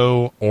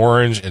tobacco,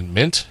 orange, and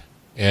mint,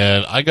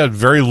 and I got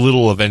very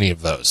little of any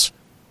of those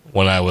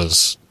when I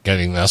was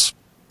getting this.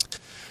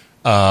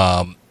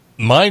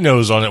 My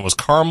nose on it was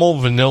caramel,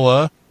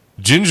 vanilla,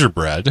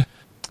 gingerbread,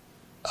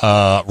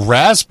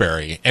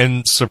 raspberry,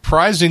 and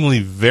surprisingly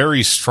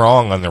very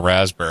strong on the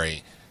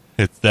raspberry.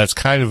 That's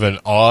kind of an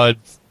odd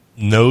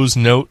nose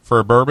note for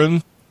a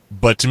bourbon,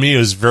 but to me it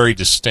was very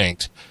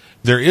distinct.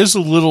 There is a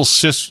little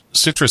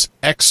citrus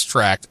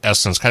extract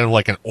essence, kind of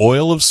like an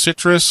oil of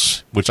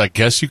citrus, which I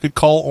guess you could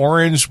call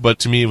orange, but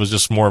to me it was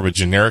just more of a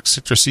generic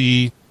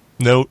citrusy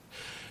note.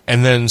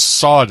 And then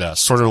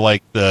sawdust, sort of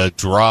like the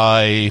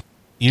dry,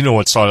 you know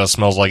what sawdust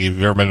smells like if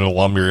you've ever been in a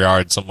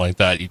lumberyard, something like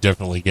that. You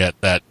definitely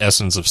get that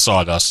essence of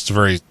sawdust. It's a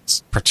very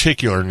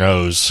particular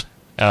nose,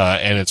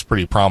 and it's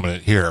pretty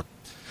prominent here.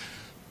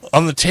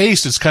 On the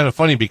taste, it's kind of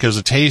funny because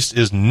the taste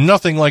is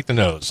nothing like the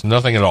nose,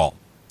 nothing at all.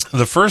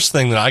 The first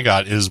thing that I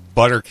got is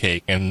butter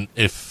cake, and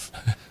if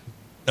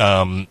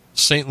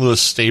St.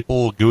 Louis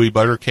staple gooey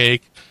butter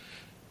cake,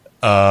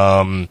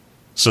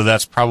 so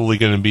that's probably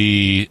going to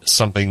be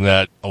something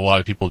that a lot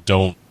of people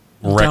don't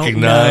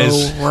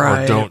recognize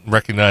right. or don't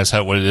recognize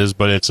what it is,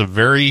 but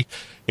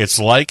it's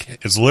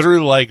literally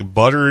like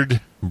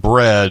buttered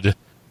bread,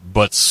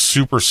 but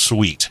super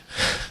sweet.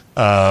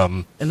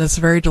 And it's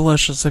very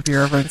delicious if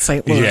you're ever in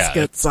St. Louis,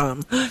 get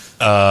some.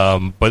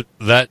 But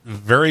that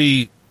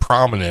very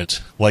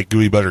prominent, like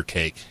gooey butter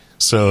cake.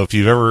 So if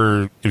you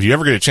ever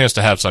get a chance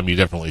to have some, you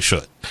definitely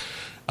should.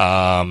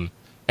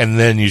 And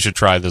then you should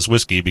try this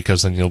whiskey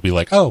because then you'll be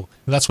like, oh,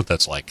 that's what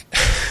that's like.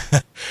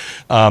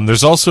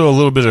 There's also a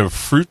little bit of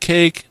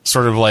fruitcake,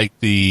 sort of like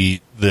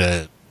the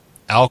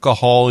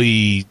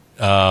alcohol-y,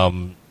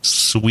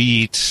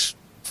 sweet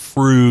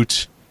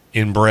fruit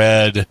in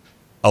bread,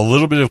 a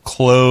little bit of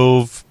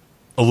clove,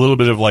 a little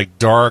bit of like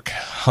dark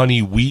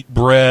honey wheat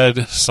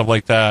bread, stuff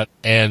like that,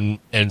 and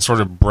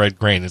sort of bread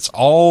grain. It's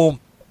all,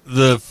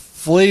 the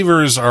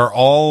flavors are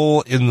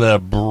all in the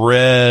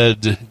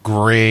bread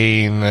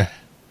grain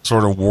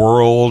sort of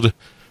world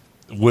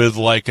with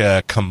like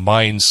a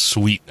combined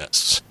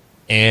sweetness.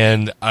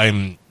 And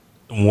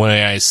when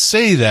I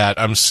say that,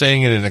 I'm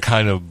saying it in a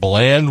kind of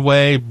bland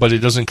way, but it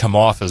doesn't come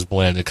off as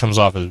bland. It comes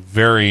off as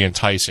very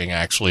enticing,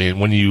 actually. And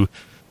when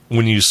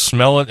you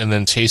smell it and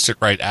then taste it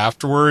right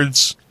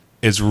afterwards,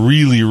 it's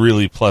really,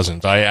 really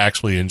pleasant. I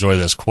actually enjoy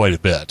this quite a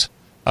bit.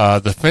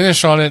 The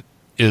finish on it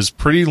is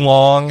pretty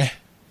long.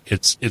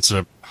 It's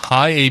a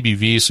high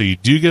ABV, so you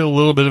do get a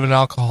little bit of an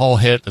alcohol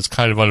hit that's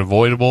kind of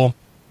unavoidable,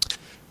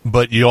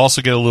 but you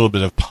also get a little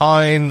bit of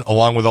pine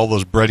along with all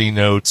those bready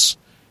notes,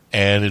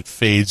 and it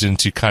fades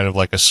into kind of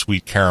like a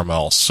sweet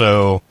caramel.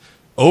 So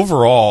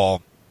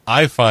overall,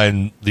 I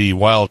find the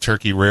Wild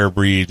Turkey Rare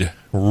Breed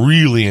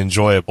really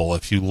enjoyable.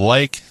 If you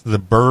like the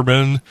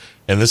bourbon,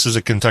 and this is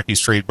a Kentucky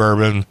straight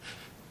bourbon,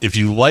 if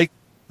you like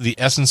the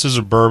essences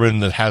of bourbon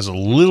that has a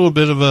little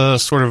bit of a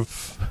sort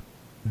of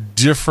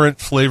different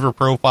flavor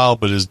profile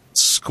but is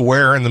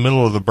square in the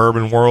middle of the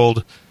bourbon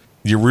world,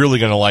 you're really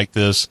going to like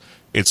this.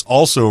 It's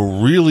also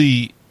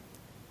really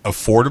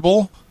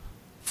affordable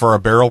for a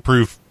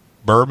barrel-proof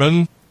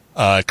bourbon.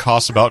 It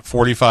costs about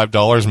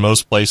 $45.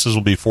 Most places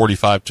will be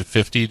 $45 to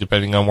 $50,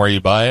 depending on where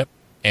you buy it.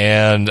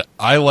 And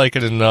I like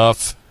it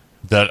enough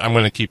that I'm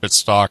going to keep it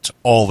stocked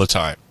all the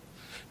time.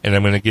 And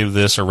I'm going to give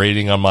this a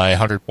rating on my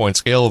 100-point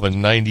scale of a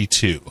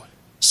 92.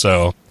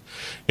 So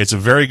it's a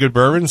very good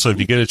bourbon. So if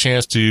you get a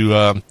chance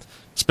to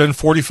spend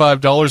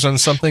 $45 on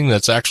something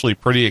that's actually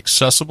pretty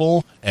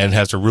accessible and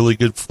has a really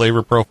good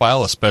flavor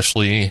profile,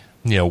 especially,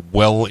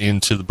 well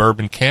into the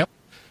bourbon camp,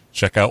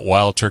 check out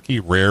Wild Turkey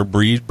Rare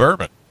Breed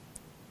Bourbon.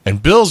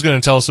 And Bill's going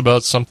to tell us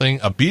about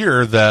a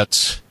beer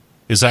that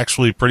is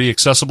actually pretty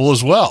accessible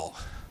as well.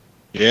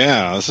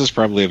 Yeah, this is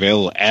probably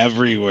available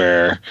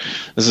everywhere.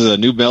 This is a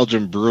New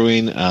Belgium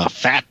Brewing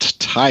Fat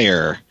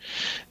Tire.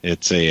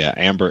 It's a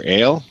amber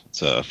ale.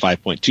 It's a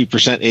 5.2%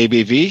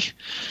 ABV.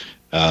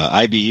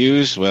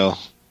 IBUs, well,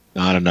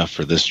 not enough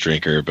for this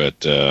drinker, but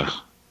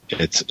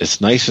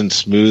it's nice and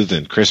smooth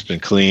and crisp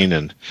and clean.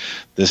 And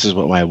this is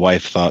what my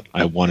wife thought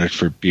I wanted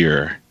for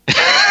beer.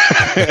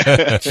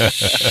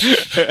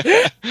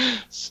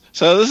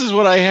 So this is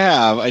what I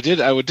have. I did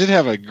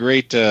have a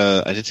great.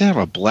 I did have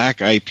a black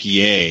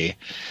IPA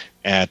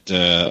at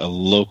a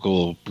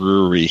local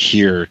brewery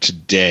here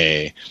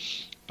today,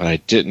 but I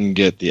didn't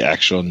get the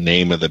actual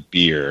name of the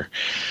beer,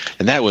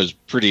 and that was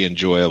pretty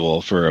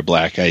enjoyable for a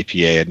black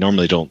IPA. I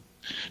normally don't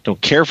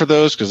care for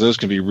those because those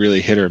can be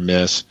really hit or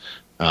miss.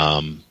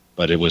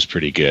 But it was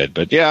pretty good.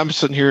 But yeah, I'm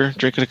sitting here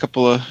drinking a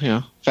couple of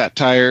Fat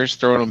Tires,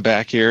 throwing them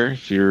back here.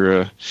 If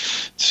you're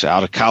it's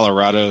out of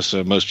Colorado,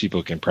 so most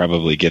people can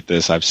probably get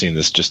this. I've seen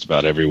this just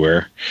about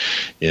everywhere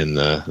in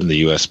the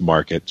U.S.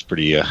 market. It's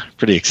pretty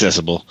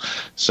accessible.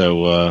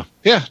 So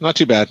yeah, not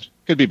too bad.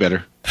 Could be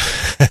better.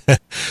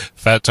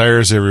 Fat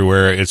Tires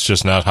everywhere. It's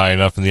just not high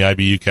enough in the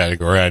IBU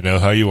category. I know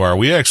how you are.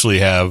 We actually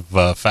have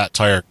Fat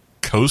Tire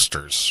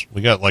coasters.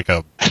 We got like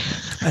a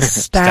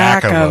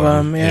stack of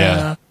them.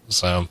 Yeah.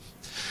 So.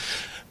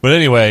 But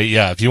anyway,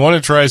 yeah, if you want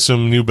to try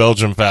some New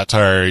Belgium Fat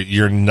Tire,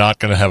 you're not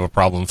going to have a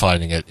problem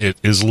finding it. It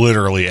is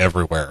literally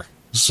everywhere.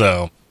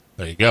 So,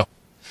 there you go.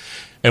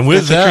 And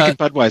with that...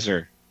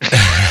 Budweiser.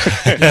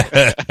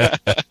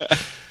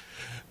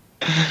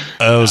 It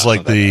was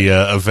like the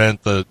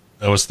event that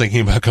I was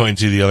thinking about going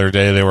to the other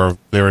day. They were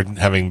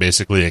having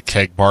basically a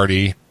keg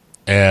party,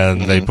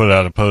 and they put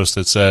out a post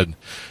that said,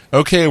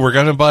 okay, we're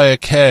going to buy a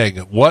keg.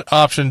 What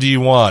option do you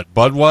want,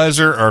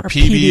 Budweiser or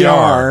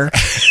PBR?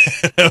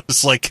 It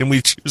was like, can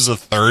we choose a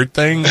third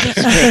thing?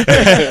 Anything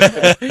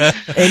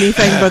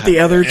but the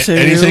other two.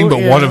 Anything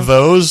but one of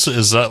those?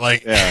 Is that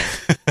like... Yeah.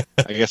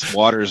 I guess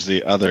water's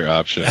the other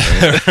option.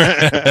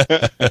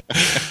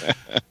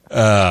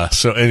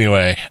 So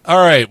anyway, all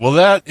right. Well,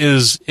 that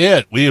is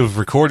it. We have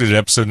recorded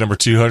episode number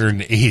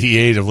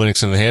 288 of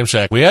Linux in the Ham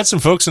Shack. We had some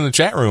folks in the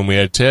chat room. We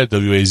had Ted,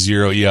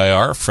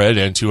 WA0EIR, Fred,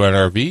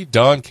 N2NRV,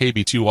 Don,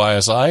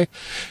 KB2YSI,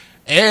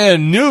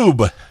 and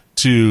Noob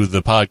to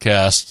the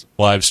podcast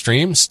live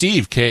stream,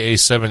 Steve,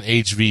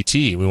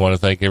 KA7HVT. We want to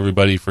thank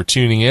everybody for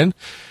tuning in,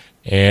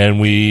 and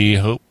we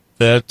hope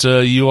that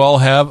you all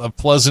have a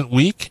pleasant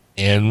week,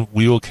 and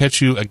we will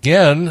catch you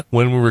again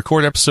when we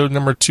record episode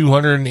number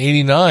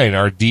 289,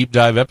 our deep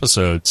dive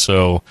episode.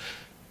 So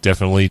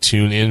definitely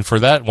tune in for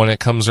that when it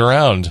comes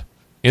around.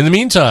 In the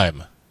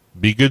meantime,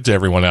 be good to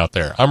everyone out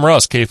there. I'm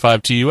Russ,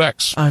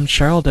 K5TUX. I'm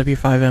Cheryl,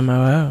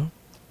 W5MOO.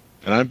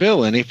 And I'm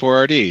Bill,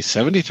 NE4RD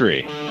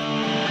 73.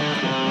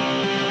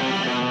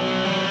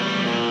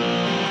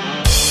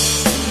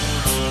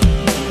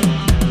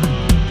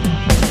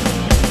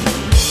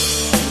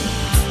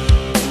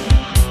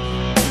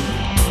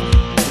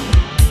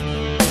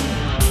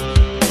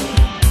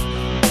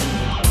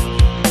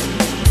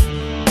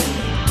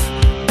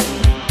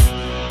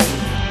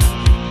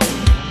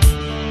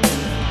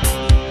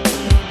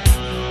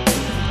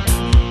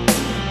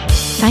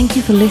 Thank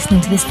you for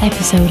listening to this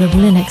episode of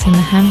Linux in the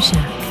Ham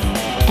Shack.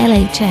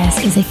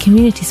 LHS is a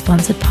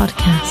community-sponsored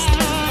podcast.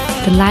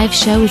 The live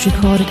show is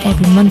recorded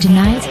every Monday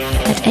night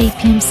at 8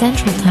 p.m.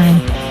 Central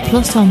Time,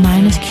 plus or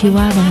minus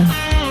QRL.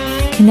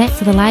 Connect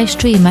to the live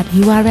stream at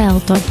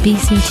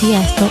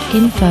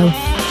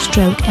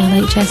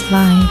url.bcts.info/LHS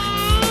Live.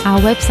 Our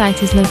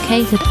website is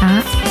located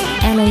at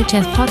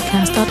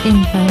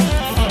lhspodcast.info.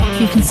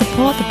 You can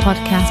support the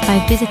podcast by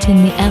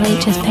visiting the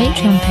LHS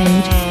Patreon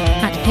page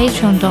at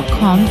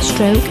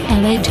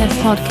patreon.com/LHS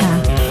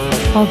podcast,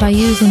 or by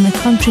using the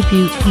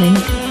contribute link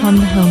on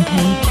the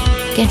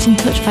homepage. Get in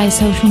touch via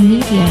social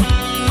media.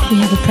 We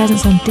have a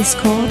presence on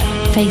Discord,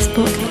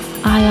 Facebook,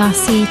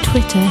 IRC,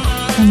 Twitter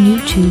and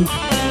YouTube.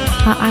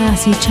 Our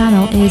IRC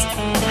channel is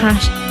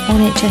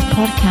 #LHS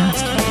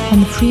Podcast on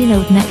the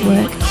Freenode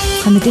network,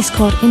 and the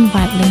Discord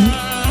invite link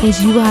is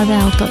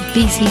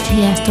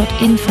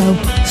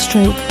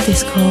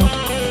url.bcts.info/Discord.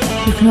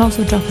 You can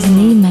also drop us an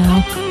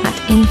email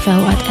at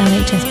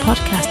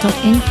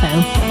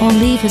info@lhspodcast.info or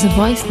leave us a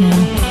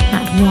voicemail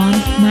at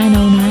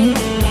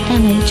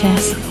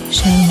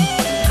 1-909-LHS-SHOW.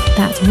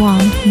 That's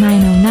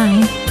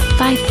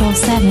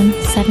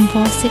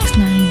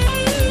 1-909-547-7469.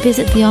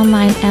 Visit the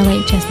online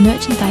LHS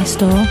merchandise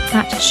store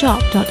at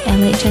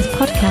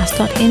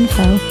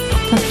shop.lhspodcast.info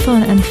for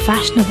fun and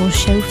fashionable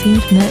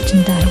show-themed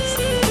merchandise.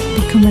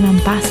 Become an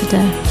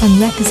ambassador and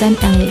represent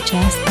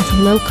LHS at a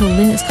local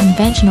Linux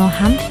convention or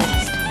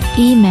Hamfest.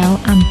 Email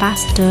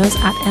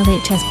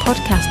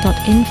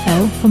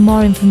ambassadors@lhspodcast.info for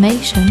more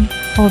information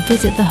or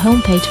visit the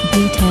homepage for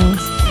details.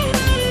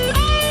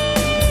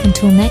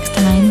 Until next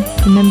time,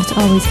 remember to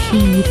always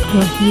heed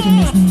your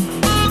hedonism.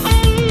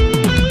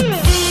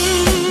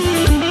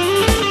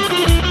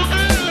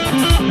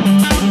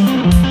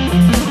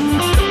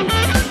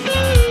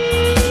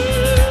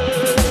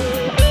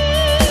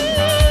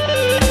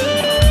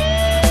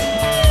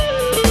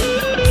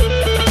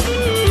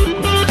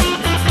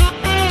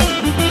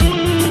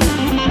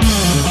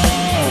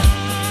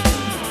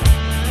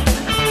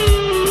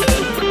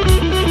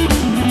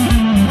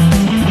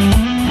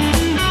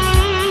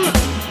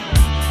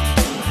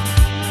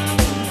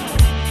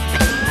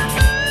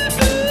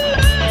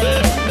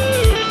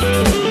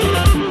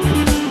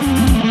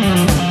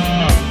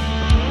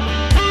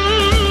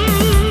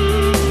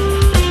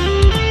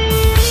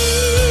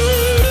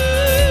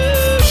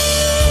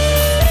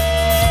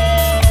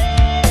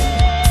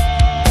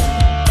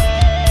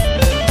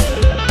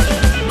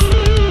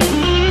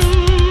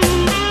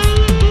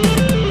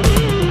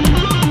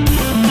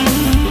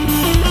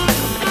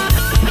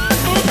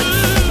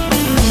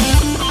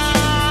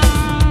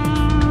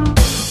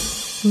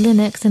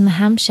 Linux in the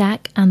Ham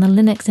Shack and the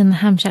Linux in the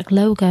Ham Shack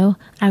logo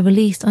are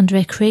released under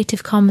a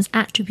Creative Commons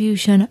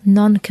Attribution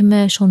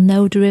Non-Commercial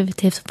No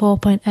Derivatives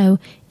 4.0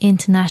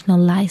 International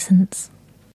License.